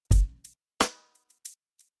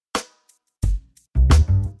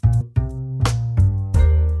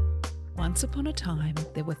Once upon a time,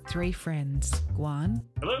 there were three friends, Guan,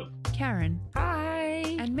 Hello. Karen,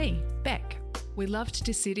 Hi. and me, Beck. We loved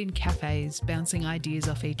to sit in cafes, bouncing ideas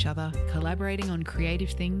off each other, collaborating on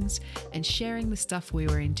creative things, and sharing the stuff we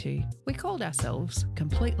were into. We called ourselves,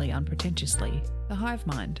 completely unpretentiously, the Hive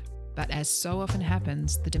Mind. But as so often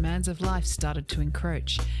happens, the demands of life started to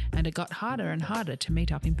encroach, and it got harder and harder to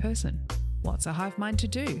meet up in person. What's a hive mind to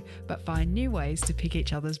do but find new ways to pick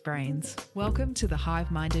each other's brains? Welcome to the Hive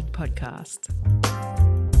Minded podcast.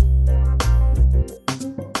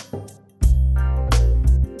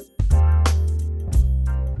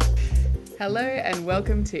 Hello and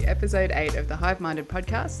welcome to episode 8 of the Hive Minded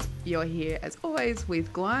podcast. You're here as always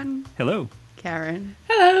with Guan, Hello. Karen,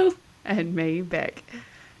 Hello. and me, Beck.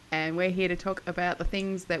 And we're here to talk about the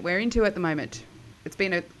things that we're into at the moment. It's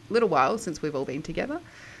been a little while since we've all been together.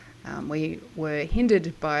 We were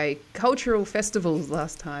hindered by cultural festivals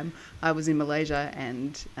last time. I was in Malaysia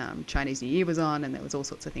and Chinese New Year was on and there was all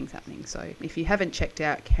sorts of things happening. So if you haven't checked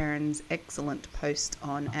out Karen's excellent post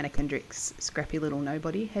on Anna Kendrick's Scrappy Little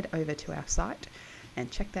Nobody, head over to our site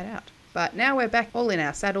and check that out. But now we're back all in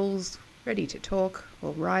our saddles, ready to talk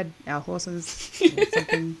or ride our horses or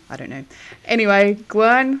something. I don't know. Anyway,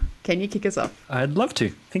 Guan, can you kick us off? I'd love to.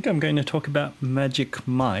 I think I'm going to talk about Magic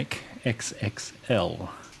Mike XXL,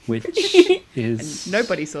 which is... And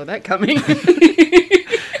nobody saw that coming.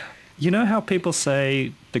 You know how people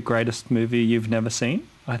say the greatest movie you've never seen?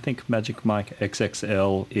 I think Magic Mike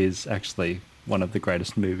XXL is actually one of the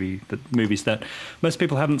greatest movies that most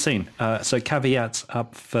people haven't seen. So caveats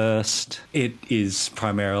up first. It is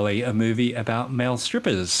primarily a movie about male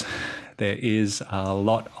strippers. There is a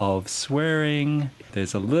lot of swearing.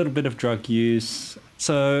 There's a little bit of drug use.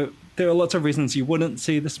 So there are lots of reasons you wouldn't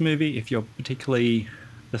see this movie if you're particularly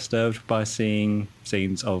disturbed by seeing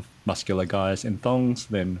scenes of muscular guys in thongs,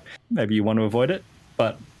 then maybe you want to avoid it.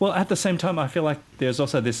 But, well, at the same time, I feel like there's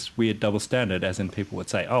also this weird double standard, as in people would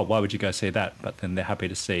say, oh, why would you go see that? But then they're happy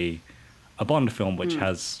to see a Bond film which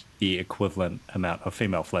has the equivalent amount of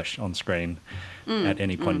female flesh on screen at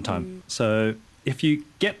any point in time. So if you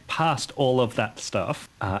get past all of that stuff,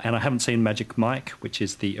 and I haven't seen Magic Mike, which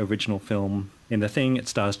is the original film in the thing, it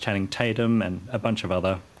stars Channing Tatum and a bunch of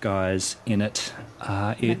other guys in it.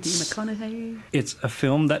 Matthew McConaughey. It's a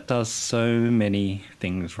film that does so many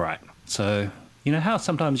things right. So, you know how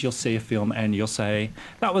sometimes you'll see a film and you'll say,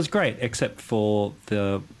 that was great, except for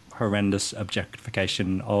the horrendous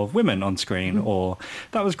objectification of women on screen, or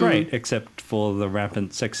that was great, except for the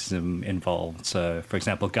rampant sexism involved. So, for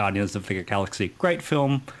example, Guardians of the Galaxy, great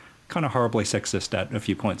film, kind of horribly sexist at a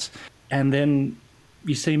few points. And then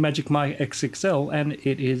you see Magic Mike XXL, and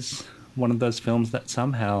it is one of those films that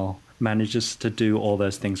somehow manages to do all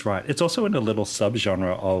those things right. It's also in a little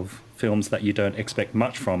subgenre of films that you don't expect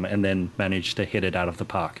much from and then manage to hit it out of the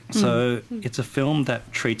park. So it's a film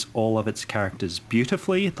that treats all of its characters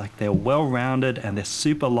beautifully, like they're well-rounded and they're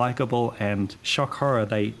super likable, and shock horror,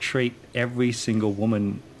 they treat every single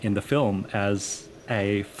woman in the film as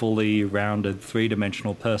a fully rounded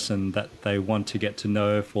three-dimensional person that they want to get to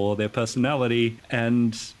know for their personality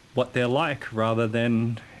and what they're like, rather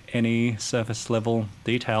than any surface level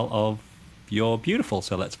detail of you're beautiful,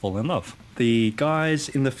 so let's fall in love. The guys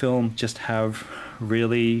in the film just have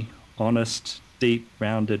really honest, deep,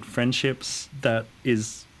 rounded friendships. That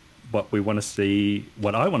is what we want to see,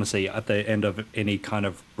 what I want to see at the end of any kind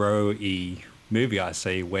of bro-y movie I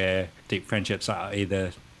see, where deep friendships are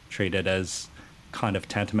either treated as kind of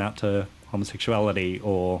tantamount to homosexuality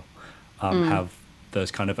or have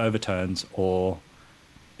those kind of overtones, or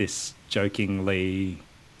this jokingly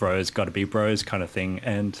bros gotta be bros kind of thing.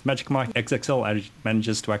 And Magic Mike XXL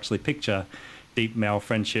manages to actually picture deep male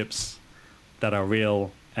friendships that are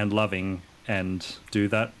real and loving and do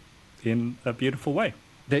that in a beautiful way.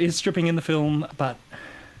 There is stripping in the film, but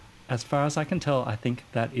as far as I can tell, I think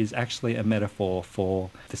that is actually a metaphor for,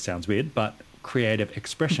 this sounds weird, but creative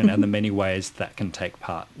expression and the many ways that can take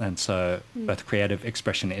part. And so both creative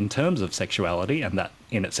expression in terms of sexuality, and that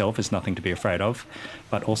in itself is nothing to be afraid of,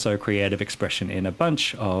 but also creative expression in a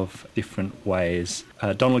bunch of different ways.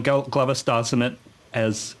 Donald Glover stars in it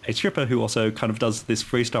as a stripper who also kind of does this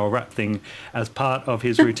freestyle rap thing as part of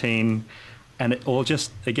his routine, and it all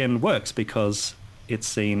just, again, works because it's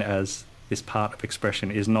seen as this part of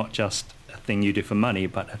expression is not just a thing you do for money,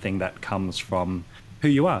 but a thing that comes from who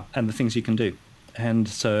you are and the things you can do. And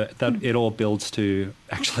so that it all builds to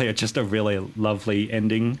actually just a really lovely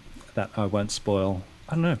ending that I won't spoil.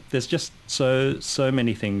 I don't know. There's just so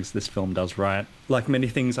many things this film does right. Like many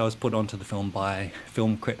things, I was put onto the film by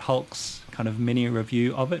Film Crit Hulk's kind of mini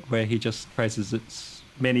review of it, where he just praises its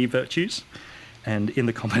many virtues. And in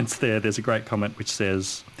the comments there's a great comment which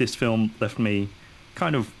says, this film left me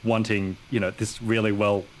kind of wanting, this really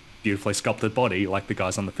beautifully sculpted body like the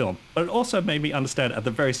guys on the film. But it also made me understand at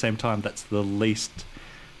the very same time that's the least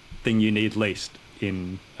thing you need least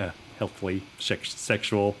in a healthily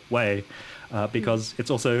sexual way, because it's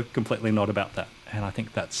also completely not about that. And I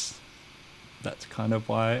think that's kind of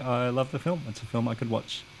why I love the film. It's a film I could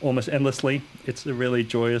watch almost endlessly. It's a really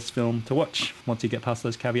joyous film to watch once you get past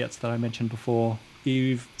those caveats that I mentioned before.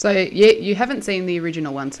 So you haven't seen the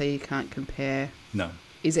original one, so you can't compare. No.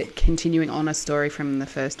 Is it continuing on a story from the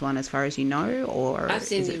first one as far as you know, or I've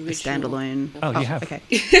seen is it the a original. standalone? Oh, you have? Okay.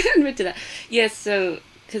 I admit to that. Yes, so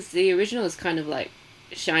because the original is kind of like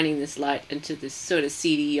shining this light into this sort of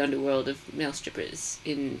seedy underworld of male strippers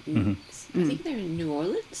in I think they're in New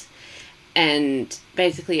Orleans. And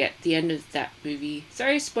basically at the end of that movie,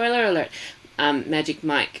 sorry, spoiler alert, Magic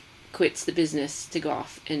Mike quits the business to go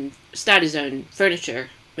off and start his own furniture,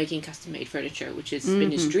 making custom-made furniture, which has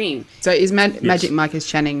been his dream. So is Magic Mike is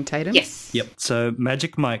Channing Tatum? Yes. Yep. So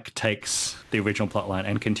Magic Mike takes the original plotline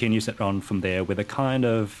and continues it on from there with a kind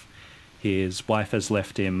of, his wife has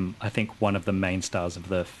left him. I think one of the main stars of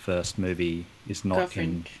the first movie is not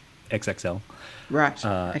Girlfriend. in XXL. Right.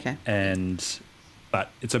 Okay. But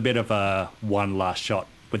it's a bit of a one last shot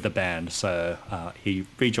with the band. So he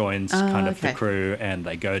rejoins kind of the crew, and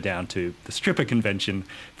they go down to the stripper convention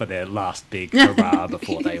for their last big hurrah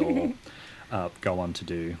before they all go on to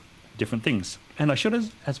do different things. And I should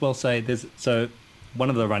as well say, so one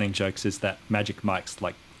of the running jokes is that Magic Mike's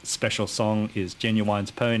special song is Genuine's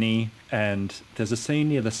Pony, and there's a scene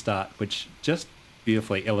near the start which just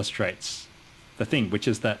beautifully illustrates the thing, which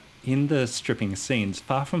is that in the stripping scenes,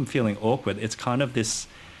 far from feeling awkward, it's kind of this,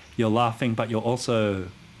 you're laughing, but you're also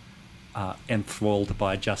enthralled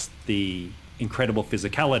by just the incredible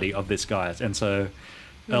physicality of this guy. And so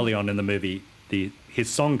early on in the movie, his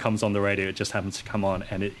song comes on the radio, it just happens to come on,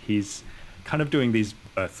 and he's kind of doing these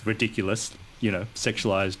both ridiculous,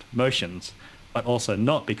 sexualized motions, but also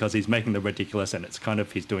not, because he's making the ridiculous, and it's kind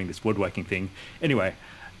of, he's doing this woodworking thing. Anyway,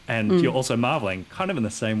 and you're also marveling, kind of in the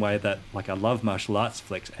same way that, I love martial arts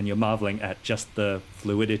flicks, and you're marveling at just the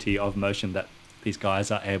fluidity of motion that these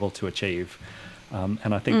guys are able to achieve.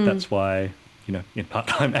 And I think that's why, in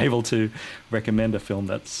part, I'm able to recommend a film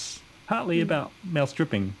that's partly about male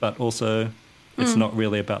stripping, but also it's not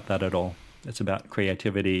really about that at all. It's about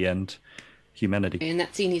creativity and humanity. In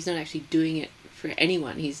that scene, he's not actually doing it for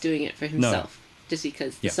anyone. He's doing it for himself, just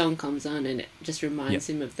because the song comes on and it just reminds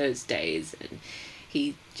him of those days, and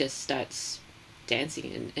he just starts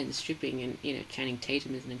dancing and stripping. And Channing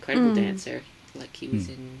Tatum is an incredible dancer, like he was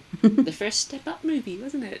in the first Step Up movie,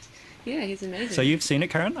 wasn't it? Yeah, he's amazing. So you've seen it,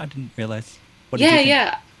 Karen? I didn't realise. What did you think?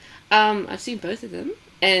 Yeah. I've seen both of them,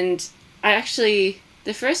 and I actually,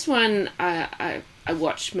 the first one I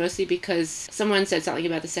watched mostly because someone said something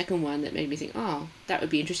about the second one that made me think, oh, that would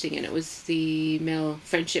be interesting, and it was the male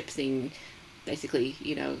friendship thing, basically,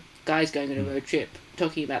 guys going on a road trip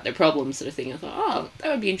talking about their problems sort of thing. I thought, oh, that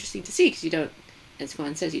would be interesting to see, because you don't, as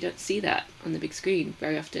Guan says, you don't see that on the big screen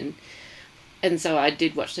very often. And so I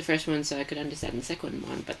did watch the first one so I could understand the second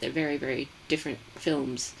one, but they're very, very different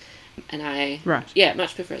films. And I,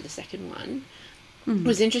 much prefer the second one. It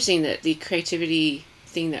was interesting that the creativity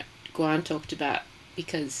thing that Guan talked about,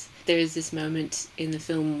 because there is this moment in the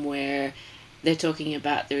film where they're talking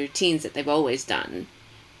about the routines that they've always done.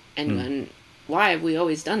 And going, why have we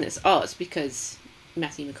always done this? Oh, it's because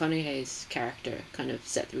Matthew McConaughey's character kind of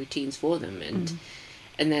set the routines for them.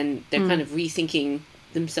 And then they're kind of rethinking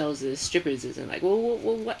themselves as strippers, and like, well,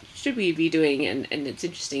 what should we be doing? And it's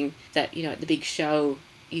interesting that, at the big show,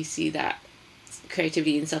 you see that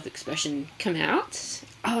creativity and self-expression come out.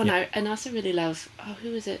 Oh, and I also really love,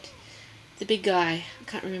 who was it? The big guy, I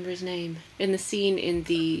can't remember his name, in the scene in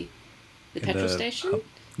the petrol station.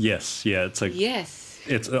 Yes, it's yes.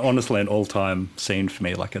 It's honestly an all-time scene for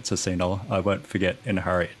me. It's a scene I won't forget in a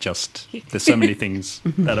hurry. Just there's so many things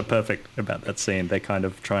that are perfect about that scene. They're kind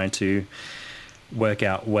of trying to work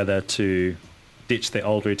out whether to ditch their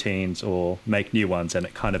old routines or make new ones, and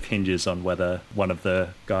it kind of hinges on whether one of the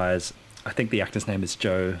guys, I think the actor's name is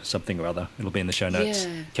Joe something or other, it'll be in the show notes,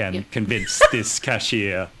 can convince this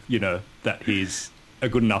cashier, that he's a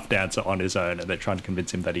good enough dancer on his own, and they're trying to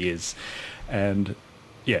convince him that he is. And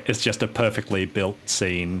it's just a perfectly built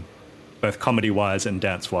scene, both comedy-wise and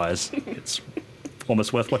dance-wise. It's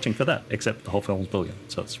almost worth watching for that, except the whole film's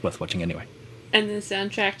brilliant, so it's worth watching anyway. And the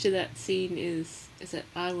soundtrack to that scene is it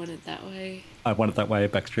I Want It That Way? I Want It That Way,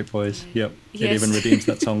 Backstreet Boys. Yep. Yes. It even redeems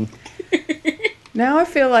that song. Now I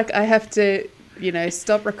feel like I have to,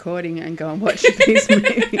 stop recording and go and watch these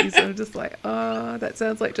movies. just like, oh, that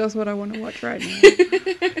sounds like just what I want to watch right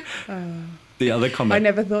now. The other comment. I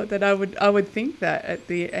never thought that I would think that at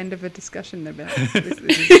the end of a discussion about this.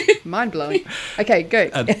 This is mind-blowing. Okay, go.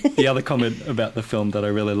 The other comment about the film that I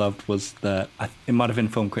really loved was that it might have been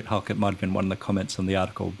Film Crit Hulk, it might have been one of the comments on the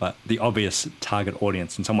article, but the obvious target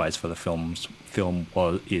audience in some ways for the film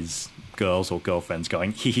is girls or girlfriends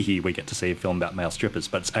going, hee hee hee, we get to see a film about male strippers,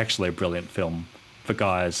 but it's actually a brilliant film for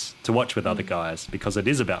guys to watch with other guys because it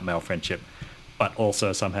is about male friendship, but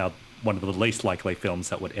also somehow one of the least likely films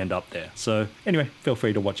that would end up there. So anyway, feel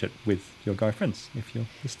free to watch it with your guy friends if you're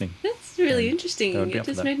listening. That's really interesting. It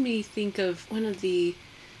just made me think of one of the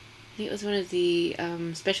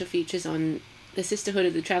special features on the Sisterhood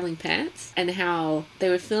of the Travelling Pants, and how they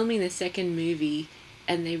were filming the second movie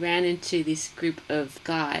and they ran into this group of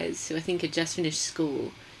guys who I think had just finished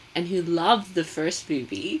school and who loved the first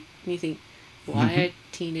movie. And you think, why are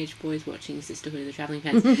teenage boys watching Sisterhood of the Travelling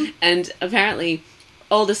Pants? And apparently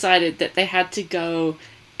all decided that they had to go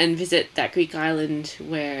and visit that Greek island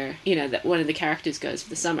where, that one of the characters goes for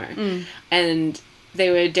the summer. And they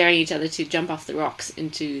were daring each other to jump off the rocks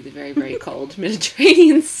into the very, very cold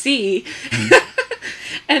Mediterranean Sea.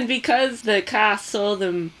 And because the cast saw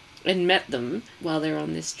them and met them while they were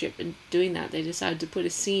on this trip and doing that, they decided to put a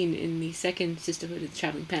scene in the second Sisterhood of the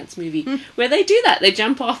Travelling Pants movie where they do that. They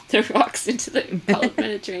jump off the rocks into the cold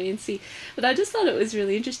Mediterranean Sea. But I just thought it was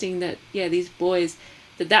really interesting that, these boys,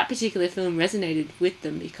 that particular film resonated with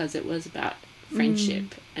them because it was about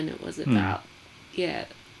friendship and it was about,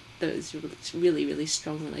 those really, really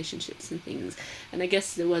strong relationships and things. And I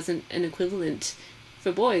guess there wasn't an equivalent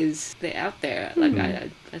for boys. They're out there. Like,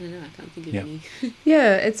 I don't know, I can't think of any.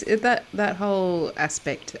 Yeah, it's that whole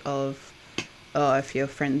aspect of, if you're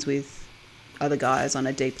friends with other guys on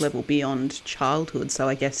a deep level beyond childhood. So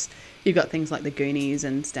I guess you've got things like The Goonies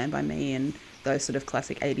and Stand By Me and those sort of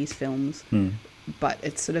classic 80s films. But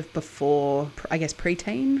it's sort of before, I guess,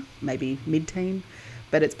 preteen, maybe mid-teen.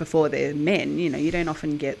 But it's before they're men. You don't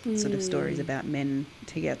often get sort of stories about men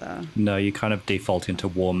together. No, you kind of default into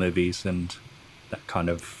war movies and that kind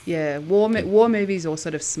of... Yeah, war movies or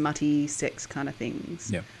sort of smutty sex kind of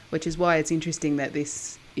things. Yeah. Which is why it's interesting that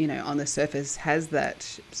this, on the surface has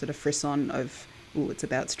that sort of frisson of, it's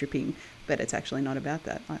about stripping, but it's actually not about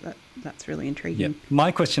that. Like that's really intriguing. Yeah.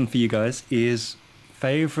 My question for you guys is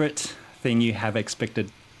favourite thing you have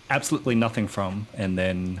expected absolutely nothing from and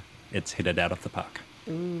then it's hit it out of the park?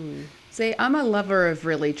 Ooh. See, I'm a lover of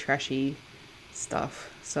really trashy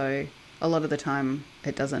stuff. So a lot of the time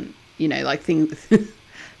it doesn't, like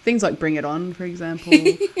things like Bring It On, for example,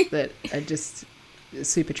 that are just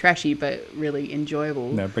super trashy but really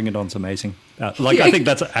enjoyable. No, Bring It On's amazing. I think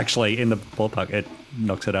that's actually in the ballpark. It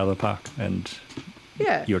knocks it out of the park and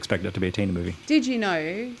you expect it to be a teen movie. Did you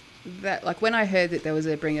know that, like, when I heard that there was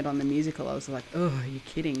a Bring It On the musical, I was like, oh, are you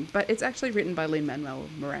kidding? But it's actually written by Lin-Manuel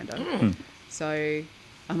Miranda. So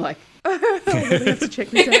I'm like, I really have to check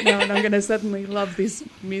this out now, and I'm going to suddenly love this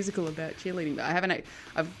musical about cheerleading. But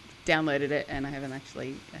I've downloaded it, and I haven't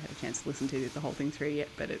actually had a chance to listen to the whole thing through yet,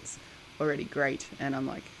 but it's already great. And I'm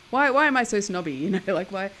like, why am I so snobby?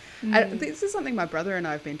 Like, why? This is something my brother and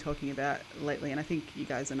I have been talking about lately, and I think you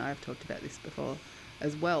guys and I have talked about this before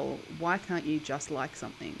as well. Why can't you just like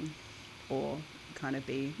something or kind of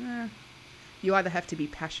be, you either have to be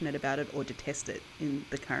passionate about it or detest it in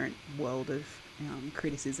the current world of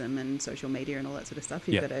criticism and social media and all that sort of stuff.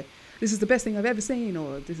 You've got to, this is the best thing I've ever seen,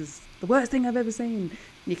 or this is the worst thing I've ever seen.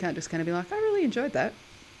 You can't just kind of be like, I really enjoyed that.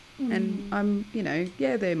 And I'm,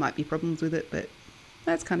 there might be problems with it, but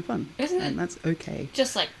that's kind of fun. Isn't and it that's okay.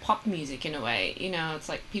 Just like pop music in a way, it's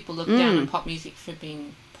like people look down on pop music for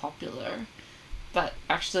being popular. But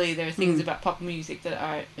actually there are things about pop music that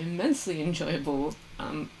are immensely enjoyable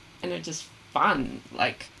and are just fun.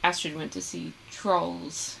 Like Astrid went to see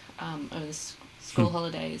Trolls over the school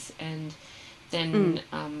holidays, and then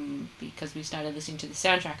because we started listening to the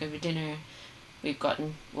soundtrack over dinner,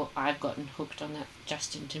 I've gotten hooked on that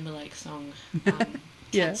Justin Timberlake song,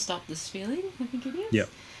 Can't Stop This Feeling, I think it is.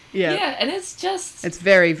 Yeah, and it's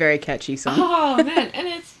very, very catchy song. Oh man,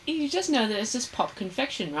 and you just know that it's just pop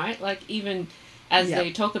confection, right? Like, even as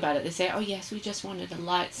they talk about it, they say, oh yes, we just wanted a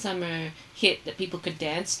light summer hit that people could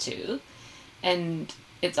dance to, and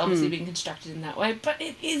it's obviously been constructed in that way, but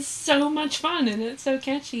it is so much fun, and it's so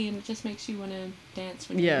catchy, and it just makes you want to dance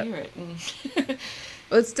when you hear it.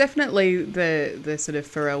 Well, it's definitely the sort of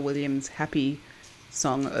Pharrell Williams happy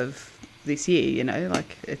song of this year,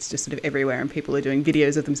 like it's just sort of everywhere, and people are doing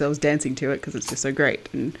videos of themselves dancing to it because it's just so great.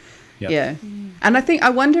 And and I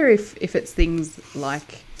wonder if it's things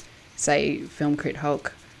like, say, Film Crit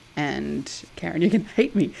Hulk and Karen, you can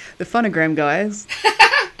hate me, the Phonogram guys.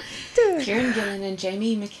 Kieran Gillen and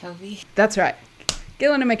Jamie McKelvey. That's right.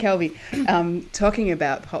 Gillen and McKelvey, talking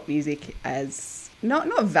about pop music as not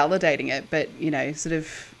validating it, but, sort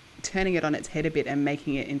of turning it on its head a bit and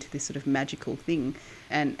making it into this sort of magical thing.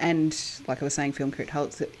 And like I was saying, film critic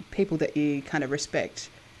Holtz, people that you kind of respect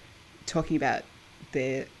talking about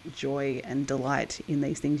their joy and delight in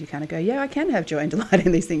these things, you kind of go, yeah, I can have joy and delight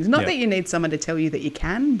in these things. Not that you need someone to tell you that you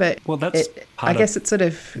can, but that's I guess it's sort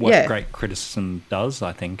of what great criticism does,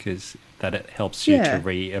 I think, is that it helps you to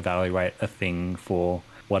reevaluate a thing for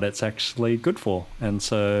what it's actually good for. And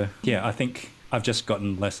so, I think I've just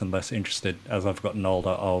gotten less and less interested as I've gotten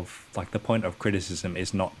older of, like, the point of criticism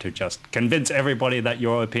is not to just convince everybody that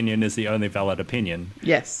your opinion is the only valid opinion.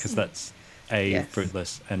 Yes. Because that's A,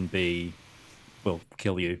 fruitless, and B, will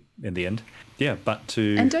kill you in the end. Yeah, but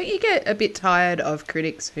to... And don't you get a bit tired of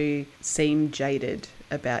critics who seem jaded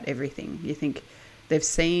about everything? You think they've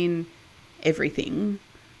seen everything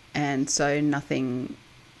and so nothing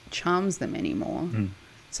charms them anymore.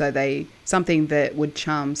 So something that would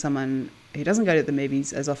charm someone who doesn't go to the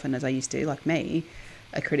movies as often as I used to, like me,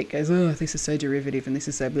 a critic goes, oh, this is so derivative and this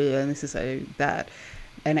is so blah and this is so that.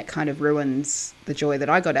 And it kind of ruins the joy that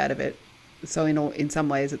I got out of it. So in some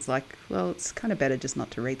ways it's like, well, it's kind of better just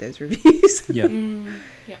not to read those reviews. Yeah.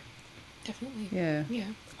 Yeah, definitely. Yeah.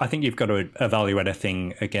 I think you've got to evaluate a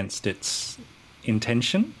thing against its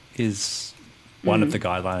intention is one of the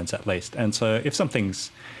guidelines at least. And so if something's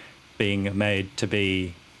being made to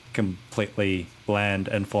be completely bland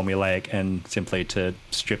and formulaic and simply to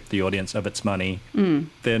strip the audience of its money,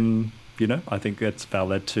 then, I think it's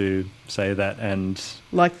valid to say that. And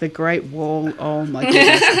like The Great Wall, oh my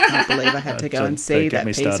goodness, I can't believe I had to go and see that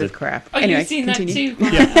piece of crap. Oh, anyway, you've seen continue.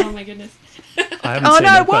 that too? Yeah. Oh my goodness. I haven't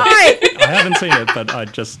seen it, why? I haven't seen it, but I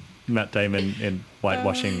just Matt Damon in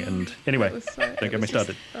whitewashing and anyway, don't get me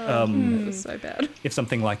started. It was so bad. If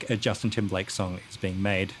something like a Justin Timberlake song is being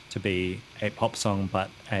made to be a pop song,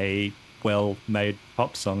 but a well-made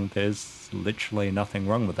pop song, there's literally nothing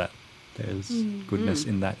wrong with that. There's goodness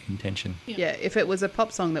in that intention. Yeah, if it was a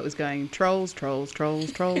pop song that was going trolls, trolls,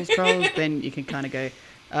 trolls, trolls, trolls, then you can kind of go,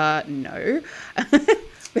 no.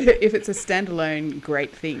 But if it's a standalone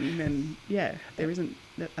great thing, then there isn't.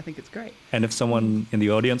 I think it's great. And if someone in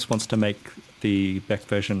the audience wants to make the Beck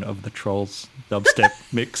version of the Trolls dubstep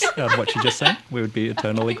mix out of what you just sang, we would be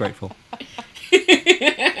eternally grateful.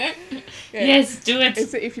 Yes, do it.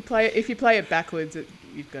 If you play it backwards,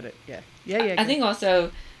 you've got it. Yeah. I think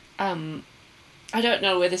also, I don't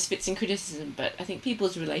know where this fits in criticism, but I think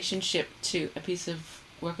people's relationship to a piece of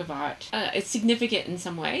work of art is significant in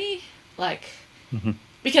some way, like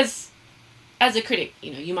because as a critic,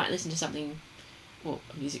 you might listen to something. Well,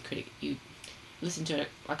 a music critic, you listen to it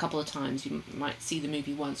a couple of times, you might see the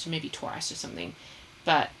movie once or maybe twice or something,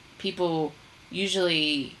 but people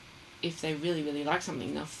usually, if they really, really like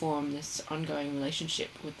something, they'll form this ongoing relationship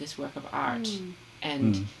with this work of art,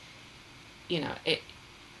 and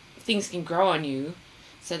things can grow on you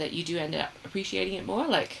so that you do end up appreciating it more.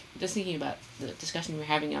 Like, just thinking about the discussion we're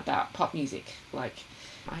having about pop music, like,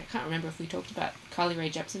 I can't remember if we talked about Carly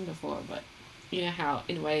Rae Jepsen before, but you know how,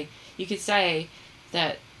 in a way, you could say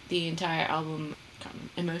that the entire album,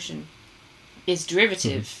 Emotion, is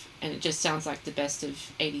derivative, and it just sounds like the best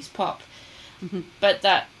of 80s pop. But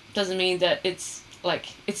that doesn't mean that it's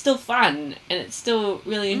still fun, and it's still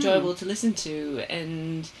really enjoyable to listen to,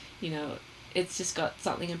 and, it's just got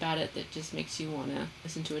something about it that just makes you want to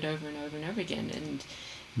listen to it over and over and over again, and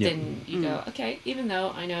then you go, okay, even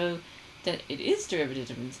though I know that it is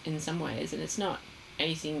derivative in some ways, and it's not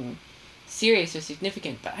anything serious or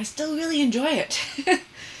significant, but I still really enjoy it.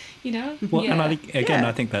 Well, and I think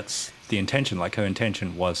I think that's the intention. Like, her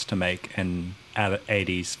intention was to make an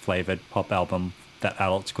 80s flavored pop album that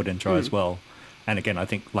adults could enjoy as well. And again, I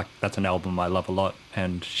think that's an album I love a lot,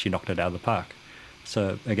 and she knocked it out of the park.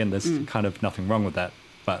 So again, there's kind of nothing wrong with that.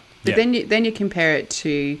 But then you compare it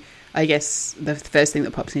to, I guess the first thing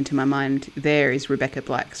that pops into my mind there is Rebecca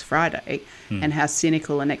Black's Friday, and how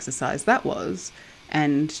cynical an exercise that was.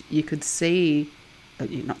 And you could see, the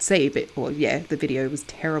video was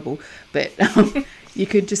terrible, but you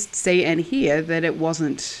could just see and hear that it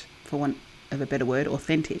wasn't, for want of a better word,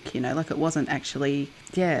 authentic, it wasn't actually,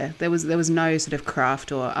 there was no sort of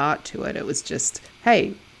craft or art to it. It was just,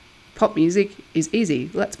 hey, pop music is easy.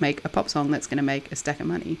 Let's make a pop song that's going to make a stack of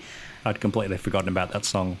money. I'd completely forgotten about that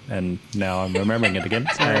song, and now I'm remembering it again,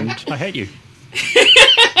 and I hate you.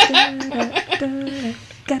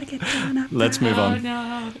 Gotta get down up. Let's move on.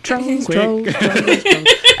 No. Trolls.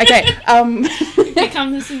 Okay.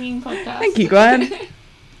 Become the singing podcast. Thank you, Guan.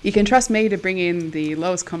 You can trust me to bring in the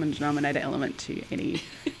lowest common denominator element to any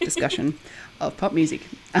discussion of pop music.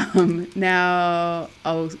 Now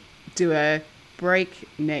I'll do a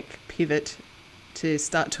breakneck pivot to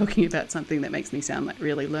start talking about something that makes me sound like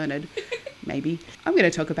really learned, maybe. I'm going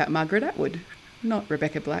to talk about Margaret Atwood, not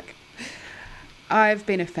Rebecca Black. I've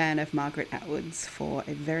been a fan of Margaret Atwood's for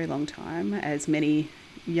a very long time, as many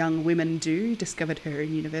young women do, discovered her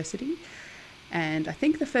in university. And I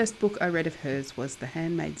think the first book I read of hers was The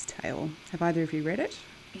Handmaid's Tale. Have either of you read it?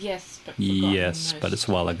 Yes, but Yes, but it's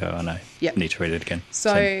a while ago and I need to read it again.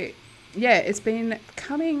 So, yeah, it's been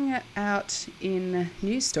coming out in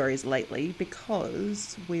news stories lately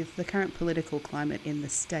because with the current political climate in the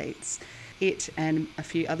States, it and a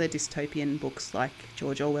few other dystopian books like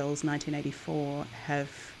George Orwell's 1984 have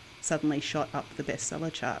suddenly shot up the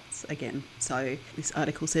bestseller charts again. So this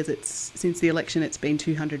article says it's since the election it's been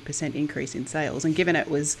 200% increase in sales, and given it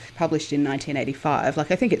was published in 1985,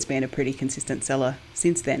 like I think it's been a pretty consistent seller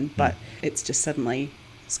since then, but it's just suddenly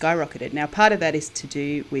skyrocketed. Now part of that is to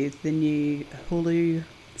do with the new Hulu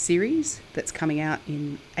series that's coming out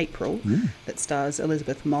in April that stars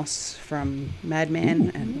Elizabeth Moss from Mad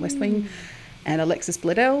Men and West Wing, and Alexis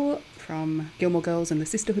Bledel from Gilmore Girls and the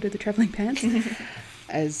Sisterhood of the Travelling Pants,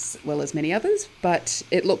 as well as many others. But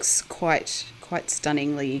it looks quite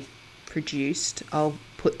stunningly produced. I'll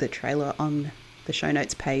put the trailer on the show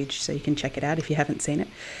notes page so you can check it out if you haven't seen it.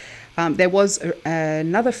 There was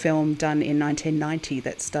another film done in 1990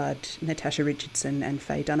 that starred Natasha Richardson and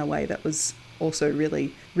Faye Dunaway that was also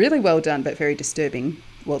really, really well done, but very disturbing.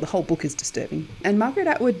 Well, the whole book is disturbing. And Margaret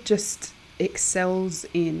Atwood just excels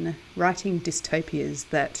in writing dystopias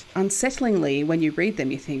that, unsettlingly, when you read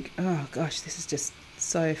them, you think, oh gosh, this is just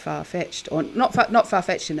so far-fetched. Or not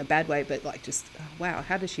far-fetched in a bad way, but like just, oh, wow,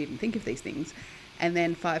 how does she even think of these things? And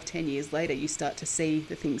then 5-10 years later, you start to see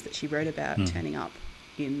the things that she wrote about turning up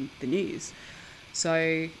in the news.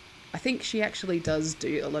 So I think she actually does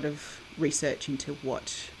do a lot of research into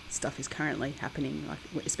what stuff is currently happening,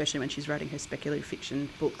 like especially when she's writing her speculative fiction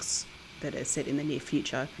books that are set in the near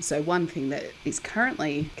future. So one thing that is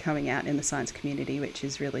currently coming out in the science community, which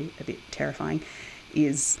is really a bit terrifying,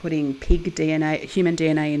 is putting pig DNA, human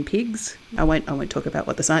DNA in pigs. I won't talk about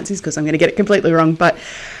what the science is because I'm going to get it completely wrong, but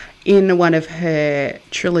in one of her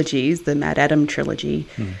trilogies, the Mad Adam trilogy,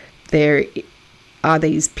 there are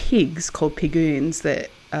these pigs called pigoons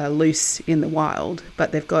that are loose in the wild,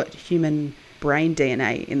 but they've got human brain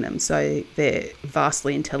DNA in them. So they're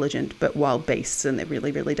vastly intelligent, but wild beasts, and they're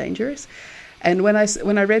really, really dangerous. And when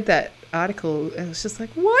I read that article, I was just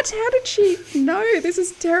like, what? How did she know? This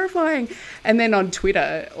is terrifying. And then on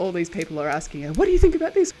Twitter, all these people are asking her, what do you think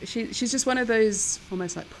about this? She's just one of those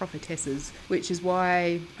almost like prophetesses, which is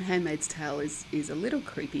why Handmaid's Tale is a little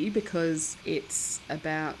creepy, because it's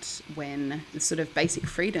about when the sort of basic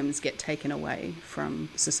freedoms get taken away from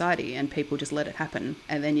society and people just let it happen.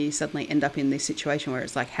 And then you suddenly end up in this situation where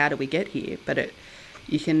it's like, how do we get here? But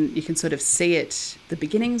you can sort of see it, the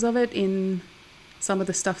beginnings of it, in some of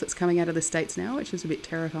the stuff that's coming out of the States now, which is a bit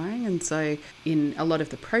terrifying. And so in a lot of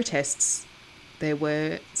the protests, there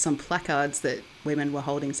were some placards that women were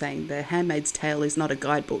holding saying The Handmaid's Tale is not a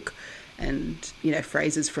guidebook, and, you know,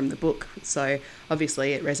 phrases from the book. So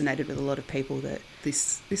obviously it resonated with a lot of people that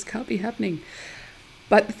this can't be happening.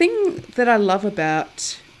 But the thing that I love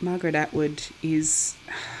about Margaret Atwood is,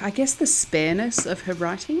 I guess, the spareness of her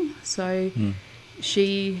writing. So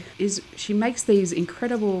she makes these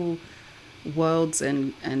incredible worlds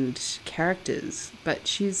and characters, but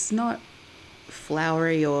she's not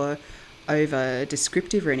flowery or over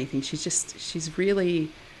descriptive or anything. She's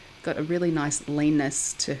really got a really nice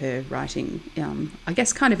leanness to her writing, I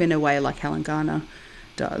guess kind of in a way like Helen Garner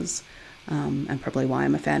does, and probably why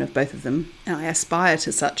I'm a fan of both of them. And I aspire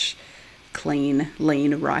to such clean,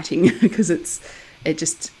 lean writing because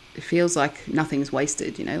it feels like nothing's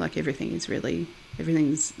wasted, you know, like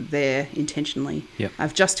everything's there intentionally. Yep.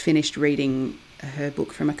 I've just finished reading her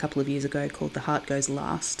book from a couple of years ago called The Heart Goes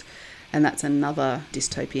Last, and that's another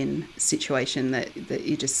dystopian situation that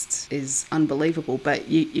you just is unbelievable, but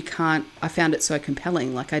you can't. I found it so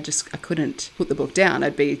compelling, like I couldn't put the book down.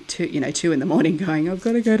 I'd be 2 in the morning going, I've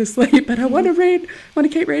got to go to sleep, but I want to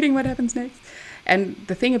keep reading what happens next. And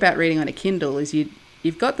the thing about reading on a Kindle is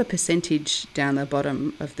you've got the percentage down the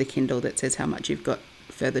bottom of the Kindle that says how much you've got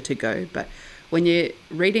further to go, but when you're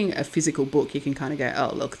reading a physical book, you can kind of go,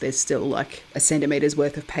 oh, look, there's still like a centimetre's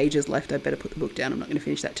worth of pages left. I better put the book down. I'm not going to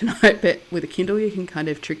finish that tonight. But with a Kindle, you can kind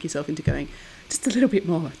of trick yourself into going, just a little bit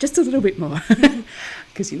more,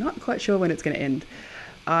 because you're not quite sure when it's going to end.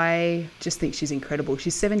 I just think she's incredible.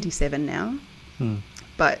 She's 77 now,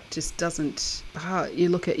 but just doesn't. You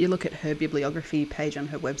look at her bibliography page on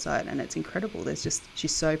her website, and it's incredible.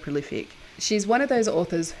 She's so prolific. She's one of those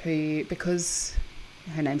authors who, because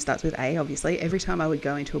her name starts with A, obviously, every time I would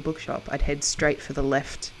go into a bookshop, I'd head straight for the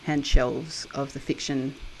left-hand shelves of the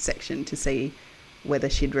fiction section to see whether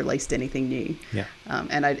she'd released anything new. Yeah.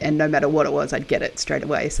 And no matter what it was, I'd get it straight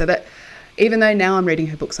away. So that, even though now I'm reading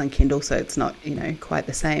her books on Kindle, so it's not, quite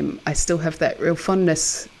the same, I still have that real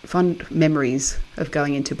fond memories of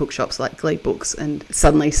going into bookshops like Glebe Books and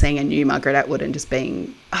suddenly seeing a new Margaret Atwood and just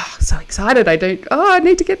being so excited. I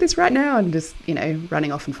need to get this right now, and just,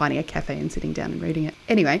 running off and finding a cafe and sitting down and reading it.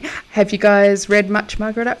 Anyway, have you guys read much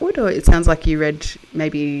Margaret Atwood, or it sounds like you read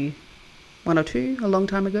maybe one or two a long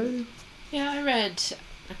time ago? Yeah, I read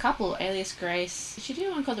a couple. Alias Grace. Did she do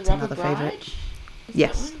one called The It's Robber another Bride? favourite. Is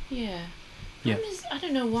Yes. that one? Yeah. Yeah. I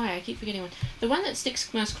don't know why, I keep forgetting one. The one that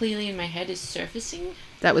sticks most clearly in my head is Surfacing.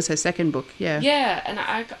 That was her second book, yeah. Yeah, and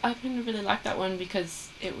I kind of really liked that one because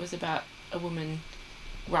it was about a woman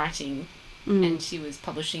writing, and she was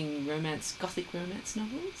publishing gothic romance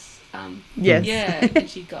novels. Yes. Yeah, and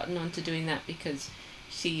she'd gotten on to doing that because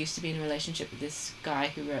she used to be in a relationship with this guy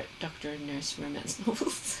who wrote doctor and nurse romance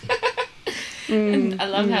novels. And I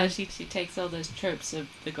love how she takes all those tropes of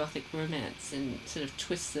the gothic romance and sort of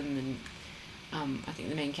twists them, and I think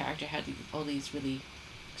the main character had all these really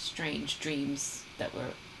strange dreams that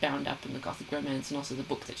were bound up in the gothic romance, and also the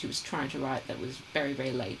book that she was trying to write that was very,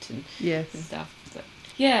 very late and stuff. But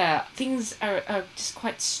yeah, things are just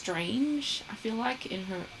quite strange, I feel like, in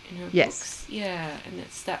her books. Yeah, and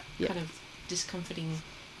it's that kind of discomforting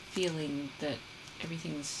feeling that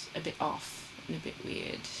everything's a bit off and a bit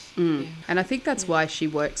weird. Yeah. And I think that's why she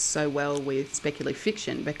works so well with speculative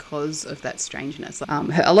fiction, because of that strangeness.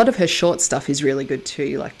 A lot of her short stuff is really good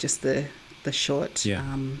too, like just the short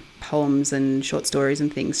poems and short stories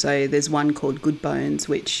and things. So there's one called Good Bones,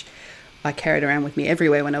 which I carried around with me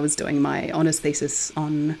everywhere when I was doing my honours thesis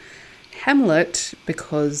on Hamlet,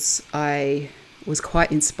 because I was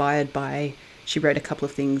quite inspired by, she wrote a couple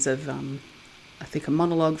of things of, I think a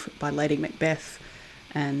monologue by Lady Macbeth,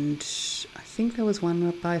 and I think there was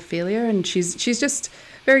one by Ophelia, and she's just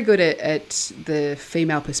very good at the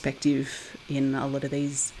female perspective in a lot of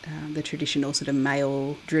these, the traditional sort of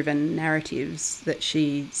male-driven narratives, that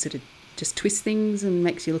she sort of just twists things and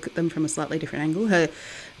makes you look at them from a slightly different angle.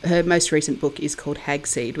 Her most recent book is called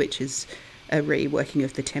Hagseed, which is a reworking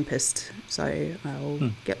of The Tempest, so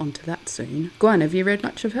I'll get onto that soon. Guan, have you read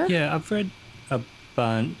much of her? Yeah, I've read a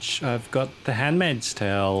bunch. I've got The Handmaid's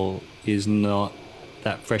Tale is not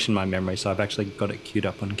that fresh in my memory, so I've actually got it queued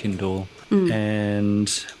up on Kindle. And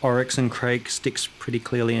Oryx and Crake sticks pretty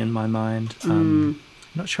clearly in my mind. I'm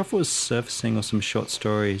not sure if it was Surfacing or some short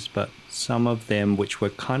stories, but some of them, which were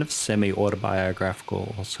kind of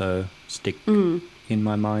semi-autobiographical, also stick in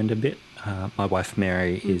my mind a bit. My wife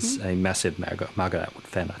Mary is a massive Margaret Atwood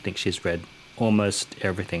fan. I think she's read almost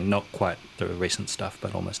everything, not quite the recent stuff,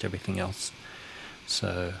 but almost everything else.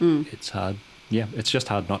 So it's hard. Yeah, it's just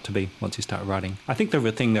hard not to be once you start writing. I think the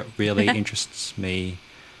thing that really interests me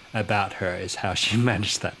about her is how she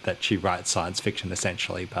managed that she writes science fiction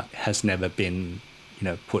essentially, but has never been,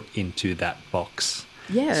 put into that box,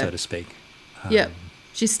 so to speak.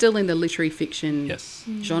 She's still in the literary fiction Yes.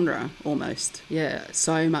 genre almost. Yeah,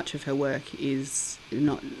 so much of her work is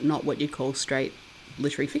not what you'd call straight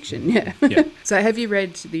literary fiction. Yeah. So have you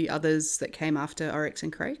read the others that came after Oryx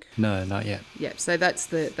and Crake? No, not yet. Yeah, so that's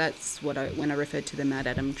what when I referred to the Mad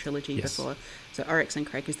Adam trilogy before. So Oryx and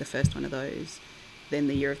Crake is the first one of those, then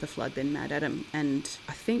The Year of the Flood, then Mad Adam. And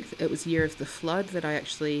I think it was Year of the Flood that I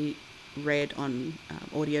actually read on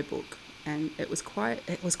audiobook, and it was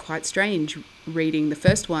quite strange reading the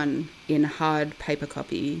first one in hard paper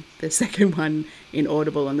copy, the second one in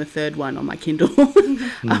Audible, and the third one on my Kindle.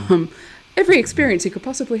 Every experience you could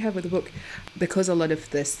possibly have with a book. Because a lot of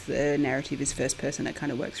the narrative is first person, it kind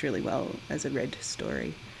of works really well as a read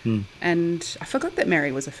story. And I forgot that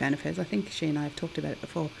Mary was a fan of hers. I think she and I have talked about it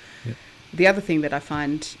before. Yep. The other thing that I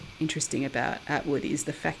find interesting about Atwood is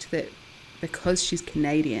the fact that because she's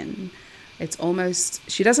Canadian, it's almost,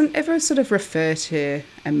 she doesn't ever sort of refer to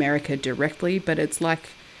America directly, but it's like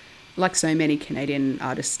so many Canadian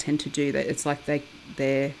artists tend to do, that it's like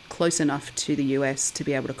they're close enough to the US to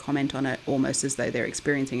be able to comment on it almost as though they're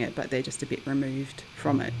experiencing it, but they're just a bit removed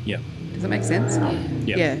from it. Yeah. Does that make sense?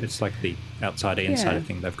 Yeah. It's like the outsider insider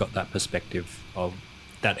thing. They've got that perspective of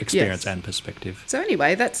that experience and perspective. So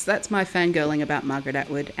anyway, that's my fangirling about Margaret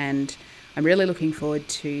Atwood, and I'm really looking forward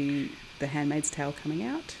to The Handmaid's Tale coming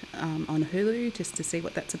out on Hulu, just to see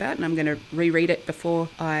what that's about, and I'm going to reread it before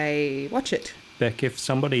I watch it. Beck, if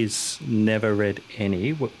somebody's never read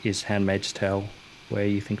any, is Handmaid's Tale where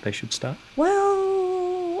you think they should start?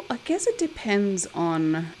 Well, I guess it depends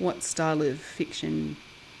on what style of fiction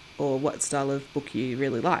or what style of book you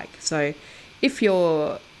really like. So if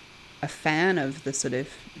you're a fan of the sort of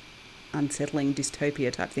unsettling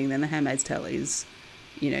dystopia type thing, then The Handmaid's Tale is,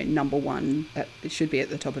 number one. It should be at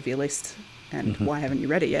the top of your list. And why haven't you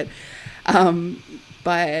read it yet?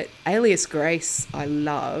 But Alias Grace I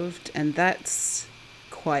loved, and that's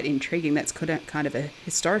quite intriguing. That's kind of a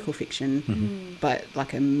historical fiction, but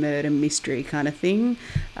like a murder mystery kind of thing.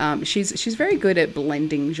 She's very good at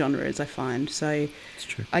blending genres, I find. So It's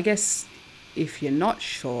true. I guess if you're not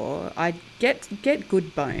sure, I'd get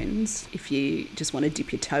Good Bones if you just want to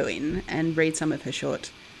dip your toe in and read some of her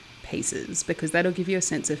short pieces, because that'll give you a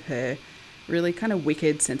sense of her really kind of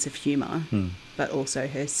wicked sense of humour, but also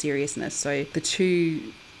her seriousness. So the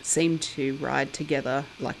two seem to ride together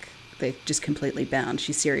like they're just completely bound.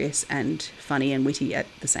 She's serious and funny and witty at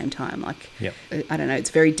the same time. Yep. I don't know, it's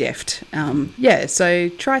very deft. So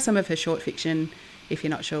try some of her short fiction if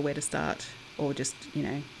you're not sure where to start, or just,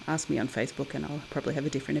 ask me on Facebook and I'll probably have a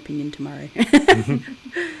different opinion tomorrow.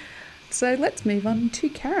 So let's move on to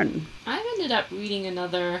Karen. I've ended up reading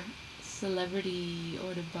another celebrity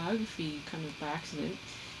autobiography kind of by accident.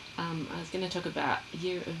 I was going to talk about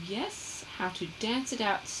Year of Yes, How to Dance It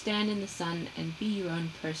Out, Stand in the Sun and Be Your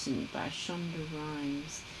Own Person by Shonda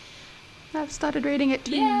Rhimes. I've started reading it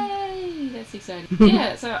too. Yay! That's exciting.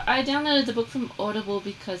 Yeah, so I downloaded the book from Audible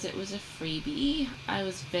because it was a freebie. I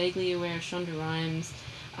was vaguely aware of Shonda Rhimes.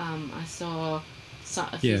 I saw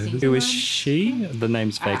a few things. Who is she? The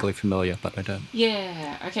name's vaguely familiar, but I don't.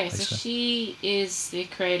 Yeah, okay, so so. she is the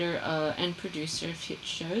creator and producer of hit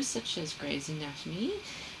shows such as Grey's Anatomy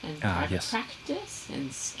and Private Practice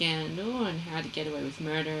and Scandal and How to Get Away with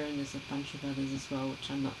Murder, and there's a bunch of others as well, which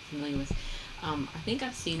I'm not familiar with. I think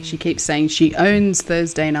I've seen... She keeps saying she owns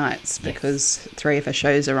Thursday nights because 3 of her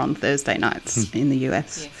shows are on Thursday nights in the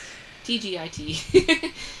US. Yes,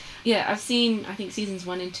 TGIT. Yeah, I've seen, I think, seasons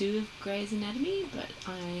 1 and 2 of Grey's Anatomy, but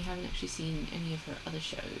I haven't actually seen any of her other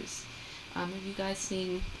shows. Have you guys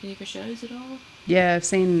seen any of her shows at all? Yeah, I've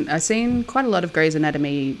seen quite a lot of Grey's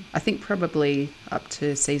Anatomy. I think probably up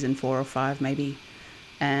to season 4 or 5 maybe.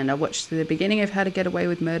 And I watched the beginning of How to Get Away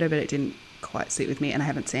with Murder, but it didn't quite sit with me, and I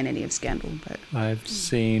haven't seen any of Scandal. But I've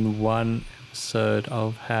seen one episode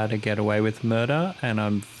of How to Get Away with Murder, and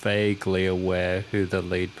I'm vaguely aware who the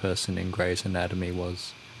lead person in Grey's Anatomy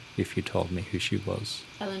was, if you told me who she was.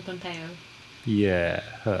 Ellen Pompeo. Yeah,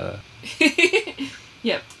 her.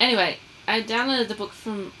 Yep. Anyway, I downloaded the book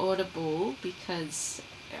from Audible because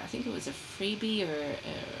I think it was a freebie or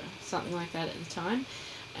something like that at the time,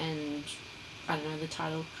 and I don't know, the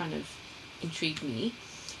title kind of intrigued me.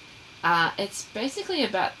 It's basically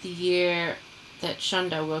about the year that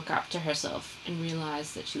Shonda woke up to herself and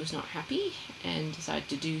realised that she was not happy and decided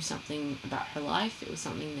to do something about her life. It was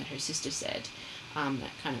something that her sister said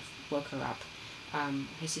that kind of woke her up.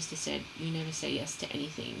 Her sister said, "You never say yes to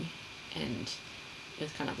anything," and it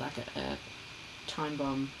was kind of like a time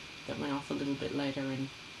bomb that went off a little bit later and,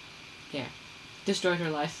 yeah, destroyed her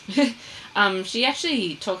life. She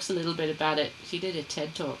actually talks a little bit about it. She did a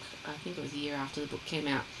TED Talk, I think it was a year after the book came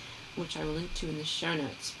out, which I will link to in the show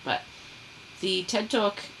notes. But the TED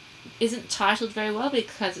Talk isn't titled very well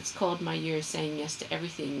because it's called My Year of Saying Yes to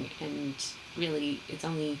Everything, and really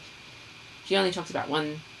she only talks about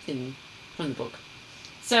one thing from the book.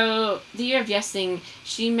 So the Year of Yes thing,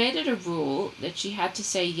 she made it a rule that she had to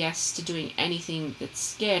say yes to doing anything that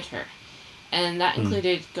scared her. And that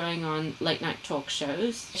included going on late night talk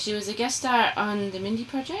shows. She was a guest star on The Mindy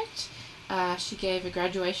Project. She gave a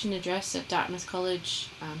graduation address at Dartmouth College.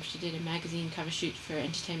 She did a magazine cover shoot for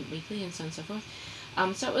Entertainment Weekly and so on and so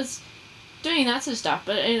forth. So it was doing that sort of stuff,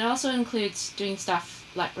 but it also includes doing stuff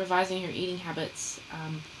like revising her eating habits,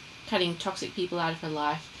 cutting toxic people out of her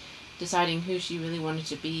life, deciding who she really wanted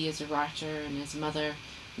to be as a writer and as a mother.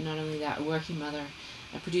 Not only that, a working mother,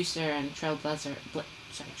 a producer and a trailblazer.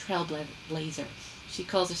 She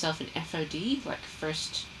calls herself an FOD, like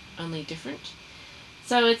first, only different.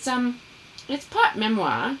 So it's part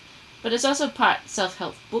memoir, but it's also part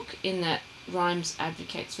self-help book in that Rhimes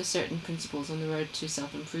advocates for certain principles on the road to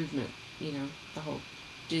self-improvement. You know, the whole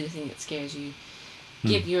do the thing that scares you,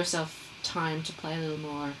 give yourself time to play a little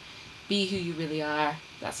more, be who you really are,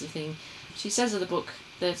 that sort of thing. She says of the book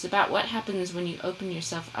that it's about what happens when you open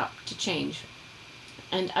yourself up to change.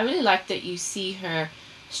 And I really like that you see her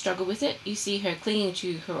struggle with it. You see her clinging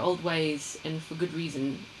to her old ways, and for good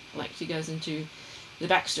reason. Like, she goes into the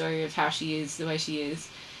backstory of how she is the way she is,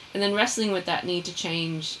 and then wrestling with that need to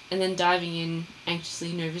change, and then diving in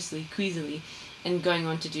anxiously, nervously, queasily, and going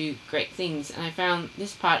on to do great things. And I found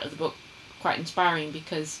this part of the book quite inspiring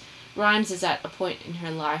because Rhimes is at a point in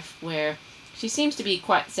her life where she seems to be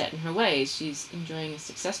quite set in her ways. She's enjoying a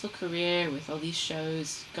successful career with all these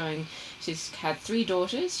shows going. She's had 3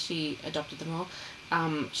 daughters. She adopted them all.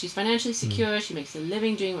 She's financially secure. She makes a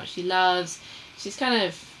living doing what she loves. She's kind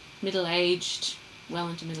of middle-aged, well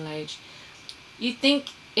into middle age. You'd think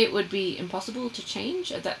it would be impossible to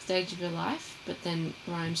change at that stage of your life, but then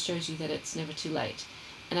Rhimes shows you that it's never too late.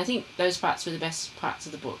 And I think those parts were the best parts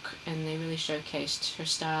of the book, and they really showcased her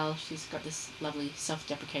style. She's got this lovely,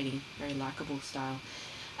 self-deprecating, very likeable style.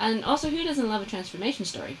 And also, who doesn't love a transformation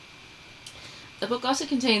story? The book also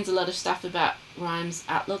contains a lot of stuff about Rhimes'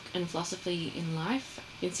 outlook and philosophy in life.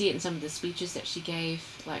 You can see it in some of the speeches that she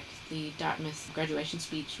gave, like the Dartmouth graduation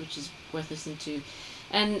speech, which is worth listening to.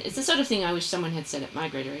 And it's the sort of thing I wish someone had said at my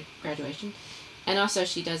graduation. And also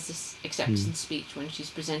she does this acceptance speech when she's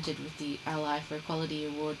presented with the Ally for Equality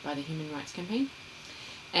Award by the Human Rights Campaign.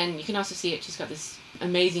 And you can also see it, she's got this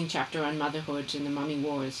amazing chapter on motherhood and the mummy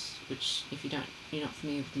wars, which if you're not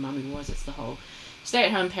familiar with the mummy wars, it's the whole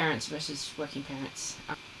stay-at-home parents versus working parents.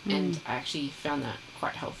 And I actually found that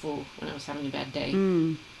quite helpful when I was having a bad day.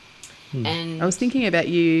 And I was thinking about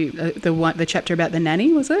you, the chapter about the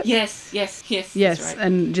nanny, was it? Yes, that's right.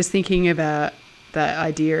 And just thinking about the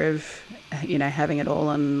idea of, having it all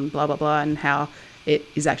and blah, blah, blah, and how it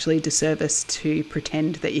is actually a disservice to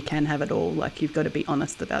pretend that you can have it all. Like, you've got to be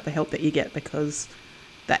honest about the help that you get, because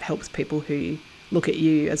that helps people who look at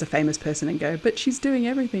you as a famous person and go, but she's doing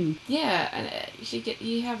everything. Yeah, and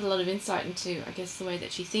you have a lot of insight into, I guess, the way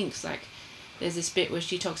that she thinks. Like, there's this bit where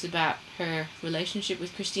she talks about her relationship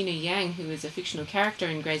with Christina Yang, who is a fictional character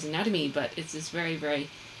in Grey's Anatomy, but it's this very, very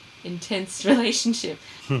intense relationship.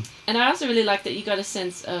 And I also really like that you got a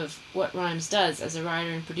sense of what Rhimes does as a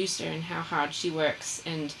writer and producer and how hard she works,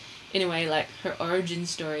 and in a way, like, her origin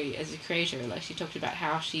story as a creator. Like, she talked about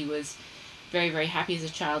how she was very, very happy as a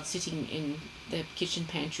child sitting in the kitchen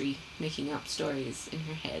pantry making up stories in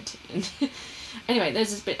her head. And anyway,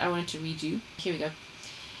 there's this bit I wanted to read you. Here we go.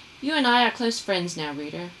 You and I are close friends now,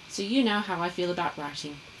 reader, so you know how I feel about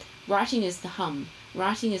writing. Writing is the hum.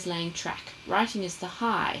 Writing is laying track. Writing is the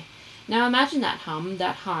high. Now imagine that hum,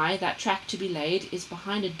 that high, that track to be laid is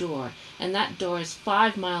behind a door, and that door is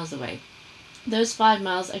 5 miles away. Those 5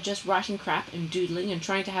 miles are just writing crap and doodling and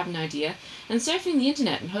trying to have an idea and surfing the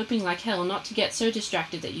internet and hoping like hell not to get so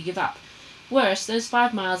distracted that you give up. Worse, those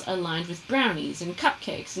 5 miles are lined with brownies and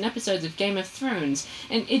cupcakes and episodes of Game of Thrones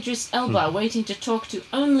and Idris Elba waiting to talk to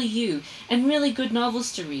only you and really good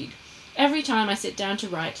novels to read. Every time I sit down to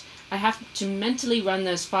write, I have to mentally run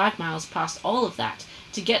those 5 miles past all of that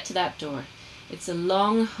to get to that door. It's a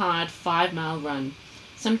long, hard 5-mile run.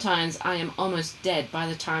 Sometimes I am almost dead by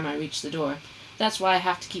the time I reach the door. That's why I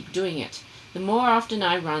have to keep doing it. The more often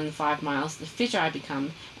I run 5 miles, the fitter I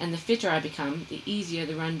become, and the fitter I become, the easier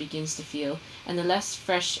the run begins to feel, and the less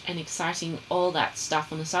fresh and exciting all that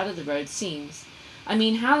stuff on the side of the road seems. I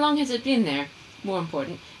mean, how long has it been there? More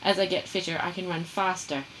important, as I get fitter, I can run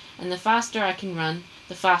faster, and the faster I can run,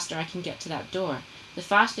 the faster I can get to that door. The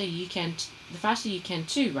faster you can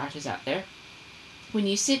too, writers out there. When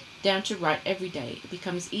you sit down to write every day, it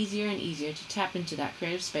becomes easier and easier to tap into that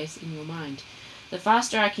creative space in your mind. The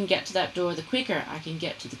faster I can get to that door, the quicker I can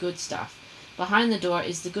get to the good stuff. Behind the door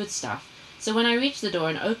is the good stuff. So when I reach the door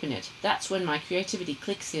and open it, that's when my creativity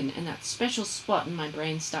clicks in and that special spot in my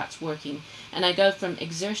brain starts working, and I go from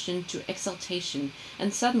exertion to exaltation,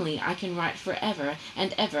 and suddenly I can write forever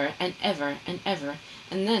and ever and ever and ever,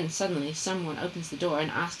 and then suddenly someone opens the door and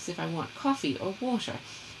asks if I want coffee or water,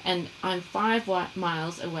 and I'm 5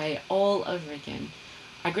 miles away all over again.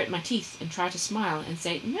 I grit my teeth and try to smile and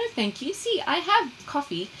say, no thank you, see, I have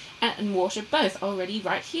coffee and water both already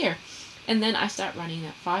right here. And then I start running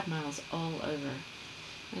that 5 miles all over.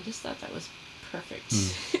 I just thought that was perfect.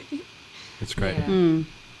 It's great. Yeah.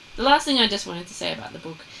 The last thing I just wanted to say about the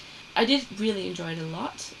book, I did really enjoy it a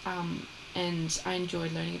lot, and I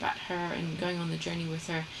enjoyed learning about her and going on the journey with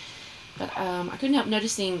her. But I couldn't help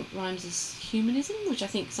noticing Rhimes' humanism, which I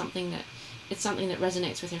think it's something that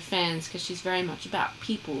resonates with her fans, because she's very much about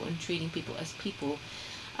people and treating people as people.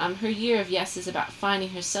 Her year of yes is about finding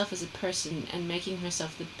herself as a person and making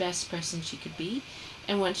herself the best person she could be.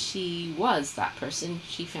 And once she was that person,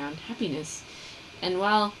 she found happiness. And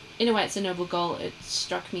while, in a way, it's a noble goal, it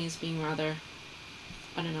struck me as being rather,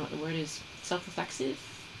 I don't know what the word is, self-reflexive,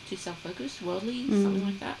 too self-focused, worldly, something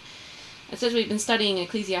like that. It says we've been studying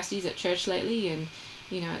Ecclesiastes at church lately, and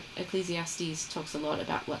Ecclesiastes talks a lot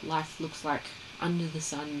about what life looks like under the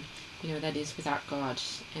sun, that is without God,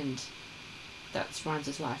 and that's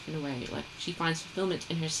Rhimes' life in a way. Like, she finds fulfillment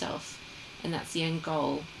in herself, and that's the end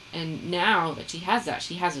goal. And now that she has that,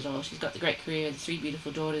 she has it all. She's got the great career, the 3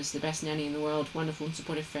 beautiful daughters, the best nanny in the world, wonderful and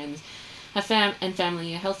supportive friends, her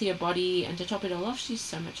family, a healthier body, and to top it all off, she's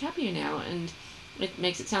so much happier now. And it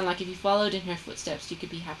makes it sound like if you followed in her footsteps, you could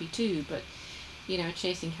be happy too. But, you know,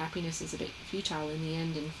 chasing happiness is a bit futile in the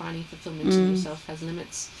end, and finding fulfillment in yourself has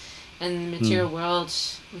limits. And the material world,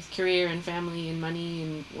 with career and family and money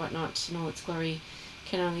and whatnot and all its glory,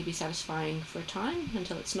 can only be satisfying for a time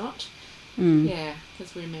until it's not. Yeah,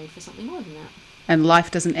 because we're made for something more than that. And life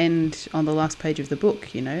doesn't end on the last page of the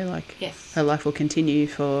book, you know, like yes. Her life will continue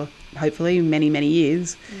for hopefully many, many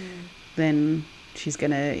years. Then she's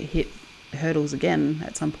going to hit hurdles again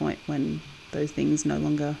at some point when those things no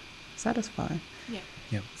longer satisfy.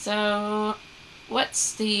 Yeah. So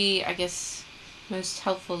what's the, I guess, most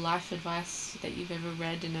helpful life advice that you've ever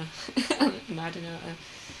read in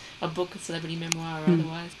a book, a celebrity memoir or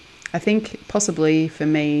otherwise? I think possibly for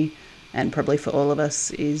me, and probably for all of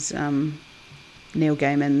us, is Neil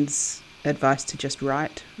Gaiman's advice to just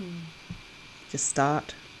write. Just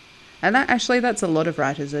start. And that's a lot of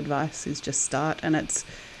writers' advice, is just start. And it's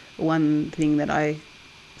one thing that I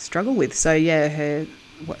struggle with. So yeah,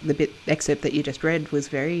 the excerpt that you just read was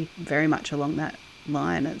very, very much along that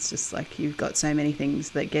line. It's just like you've got so many things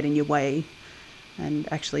that get in your way,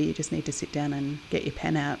 and actually you just need to sit down and get your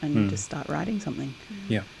pen out and just start writing something.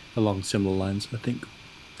 Yeah, along similar lines. I think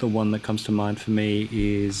the one that comes to mind for me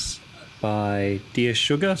is by Dear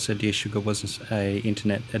Sugar. So Dear Sugar was a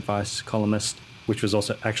internet advice columnist, which was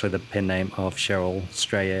also actually the pen name of Cheryl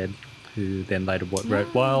Strayed, who then later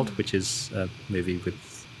wrote Wild, which is a movie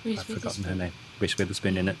with, I've forgotten her name, Reese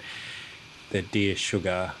Witherspoon in it. The Dear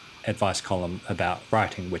Sugar advice column about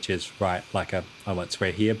writing, which is write like a, I won't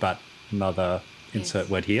swear here, but mother, insert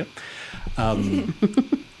word here.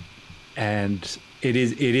 And it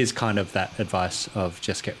is kind of that advice of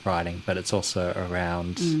just get writing, but it's also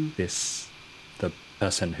around the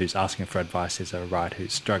person who's asking for advice is a writer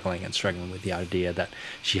who's struggling with the idea that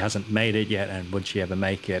she hasn't made it yet, and would she ever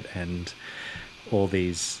make it, and all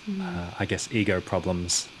these, I guess, ego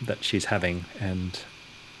problems that she's having. And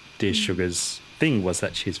Dear Sugar's thing was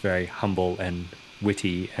that she's very humble and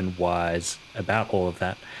witty and wise about all of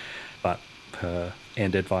that, but her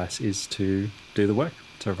end advice is to do the work,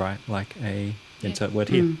 to write like a insert word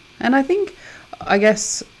here. And I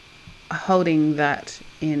guess holding that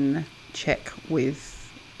in check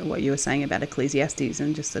with what you were saying about Ecclesiastes,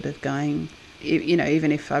 and just sort of going, you know,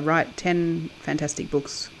 even if I write 10 fantastic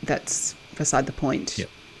books, that's beside the point,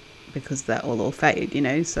 because that will all fade, you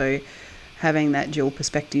know. So having that dual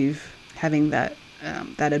perspective, having that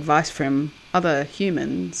advice from other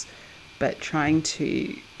humans, but trying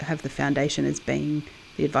to have the foundation as being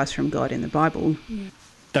the advice from God in the Bible.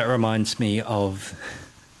 That reminds me of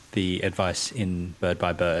the advice in Bird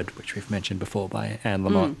by Bird, which we've mentioned before, by Anne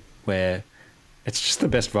Lamott, where it's just the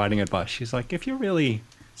best writing advice. She's like, if you're really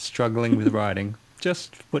struggling with writing,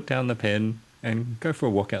 just put down the pen and go for a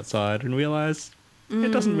walk outside and realize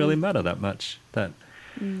it doesn't really matter that much. That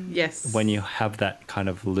when you have that kind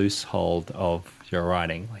of loose hold of your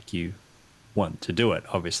writing, like you want to do it,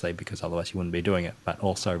 obviously, because otherwise you wouldn't be doing it, but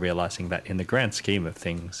also realizing that in the grand scheme of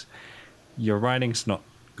things, your writing's not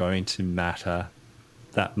going to matter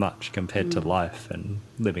that much compared to life and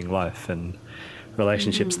living life and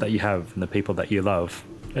relationships that you have and the people that you love.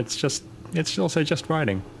 It's also just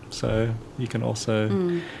writing, so you can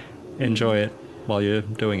also enjoy it while you're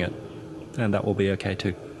doing it, and that will be okay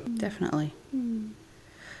too. Definitely.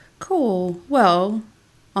 Cool. Well,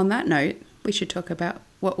 on that note, we should talk about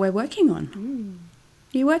what we're working on.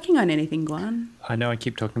 Are you working on anything, Guan? I know I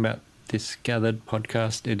keep talking about this Gathered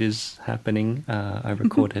podcast. It is happening. I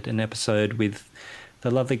recorded an episode with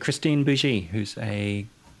the lovely Christine Bougie, who's a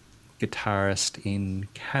guitarist in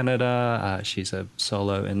Canada. She's a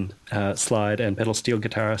solo and slide and pedal steel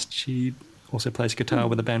guitarist. She also plays guitar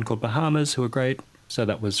with a band called Bahamas, who are great. So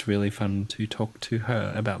that was really fun to talk to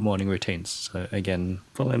her about morning routines. So again,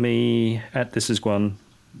 follow me at This Is Guan.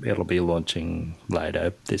 It'll be launching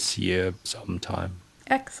later this year sometime.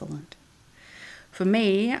 Excellent. For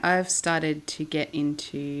me, I've started to get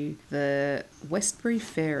into the Westbury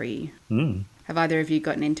Ferry. Have either of you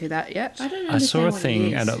gotten into that yet? I don't know. I saw a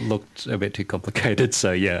thing and it looked a bit too complicated,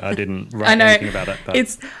 so yeah, I didn't write anything about it. But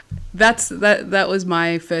that was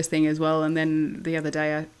my first thing as well. And then the other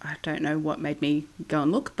day, I don't know what made me go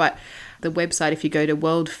and look, but the website, if you go to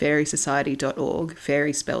worldfairysociety.org,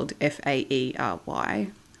 fairy spelled Faery,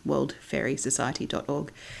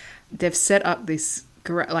 worldfairysociety.org, they've set up this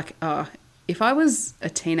if I was a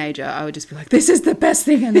teenager, I would just be like, this is the best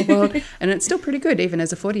thing in the world. And it's still pretty good, even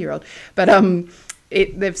as a 40-year-old. But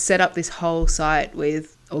they've set up this whole site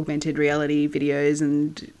with augmented reality videos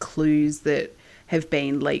and clues that have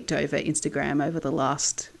been leaked over Instagram over the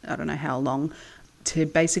last, I don't know how long, to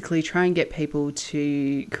basically try and get people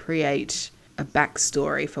to create a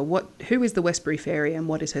backstory for who is the Westbury Fairy and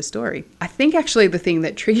what is her story. I think actually the thing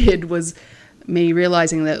that triggered was me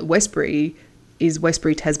realising that Westbury is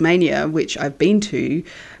Westbury, Tasmania, which I've been to,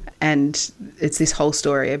 and it's this whole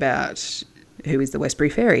story about who is the Westbury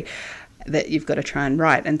Fairy that you've got to try and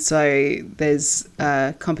write. And so there's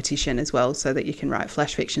a competition as well, so that you can write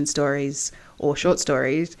flash fiction stories or short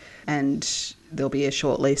stories, and there'll be a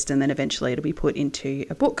short list, and then eventually it'll be put into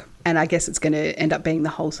a book. And I guess it's going to end up being the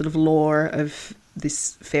whole sort of lore of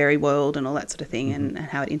this fairy world and all that sort of thing, and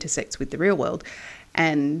how it intersects with the real world.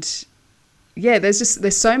 And yeah,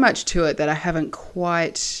 there's so much to it that I haven't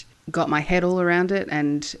quite got my head all around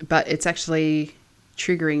it, but it's actually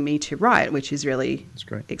triggering me to write, which is really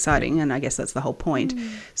exciting. And I guess that's the whole point.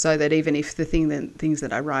 So that even if the things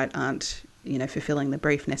that I write aren't, fulfilling the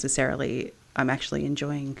brief necessarily, I'm actually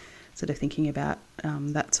enjoying sort of thinking about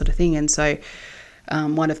that sort of thing. And so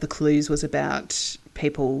one of the clues was about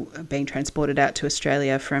people being transported out to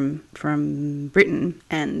Australia from Britain,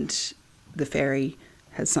 and the fairy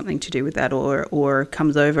has something to do with that, or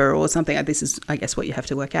comes over or something. This is, I guess, what you have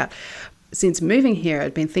to work out. Since moving here,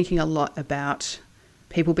 I've been thinking a lot about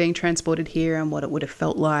people being transported here and what it would have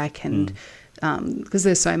felt like, and because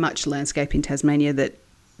there's so much landscape in Tasmania that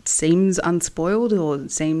seems unspoiled, or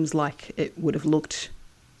seems like it would have looked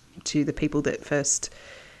to the people that first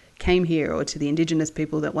came here, or to the Indigenous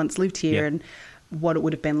people that once lived here, and what it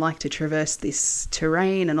would have been like to traverse this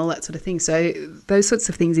terrain and all that sort of thing. So those sorts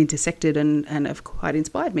of things intersected and have quite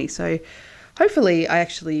inspired me. So hopefully I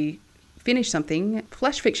actually finish something.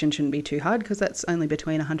 Flash fiction shouldn't be too hard, because that's only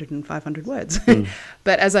between 100 and 500 words.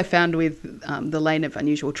 But as I found with The Lane of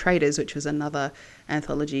Unusual Traders, which was another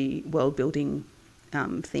anthology world building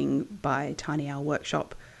thing by Tiny Owl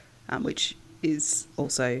Workshop, which is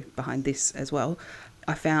also behind this as well,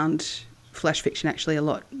 I found flash fiction actually a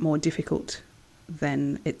lot more difficult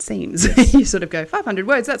than it seems. You sort of go, 500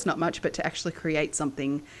 words, that's not much, but to actually create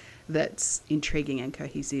something that's intriguing and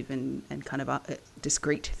cohesive and kind of a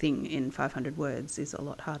discrete thing in 500 words is a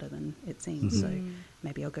lot harder than it seems. So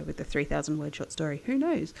maybe I'll go with the 3,000 word short story. Who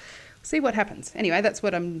knows? See what happens. Anyway, that's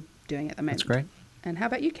what I'm doing at the moment. That's great. And how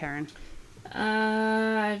about you, Karen?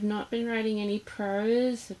 I've not been writing any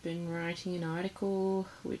prose. I've been writing an article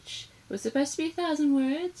which was supposed to be 1,000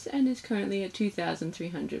 words and is currently at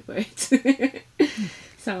 2,300 words.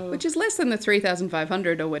 Which is less than the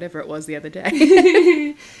 3,500 or whatever it was the other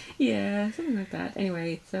day. Yeah, something like that.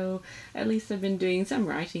 Anyway, so at least I've been doing some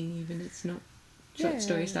writing, even if it's not short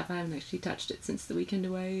story stuff. I haven't actually touched it since the weekend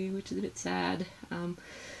away, which is a bit sad.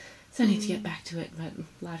 So I need to get back to it, but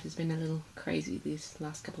life has been a little crazy these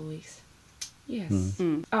last couple of weeks. Yes.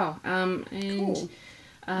 Oh, and cool.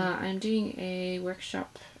 I'm doing a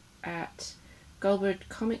workshop at Goldberg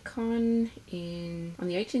Comic Con on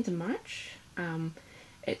the 18th of March.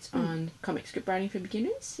 It's on comic script writing for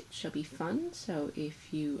beginners. It shall be fun. So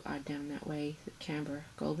if you are down that way, the Canberra,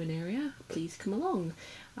 Goulburn area, please come along.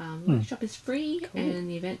 The workshop is free, and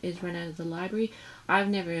the event is run out of the library. I've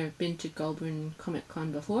never been to Goulburn Comic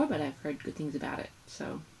Con before, but I've heard good things about it.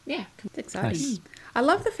 So yeah, it's exciting. Nice. I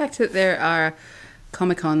love the fact that there are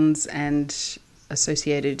Comic Cons and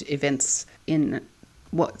associated events in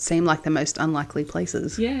what seem like the most unlikely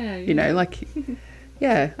places. Yeah.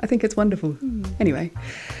 Yeah, I think it's wonderful. Anyway,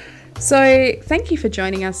 so thank you for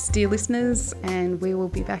joining us, dear listeners, and we will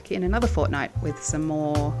be back in another fortnight with some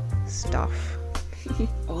more stuff.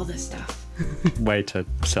 All the stuff. Way to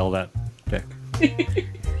sell that, Beck.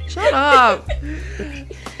 Shut up.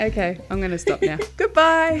 Okay, I'm going to stop now.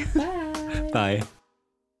 Goodbye. Bye. Bye.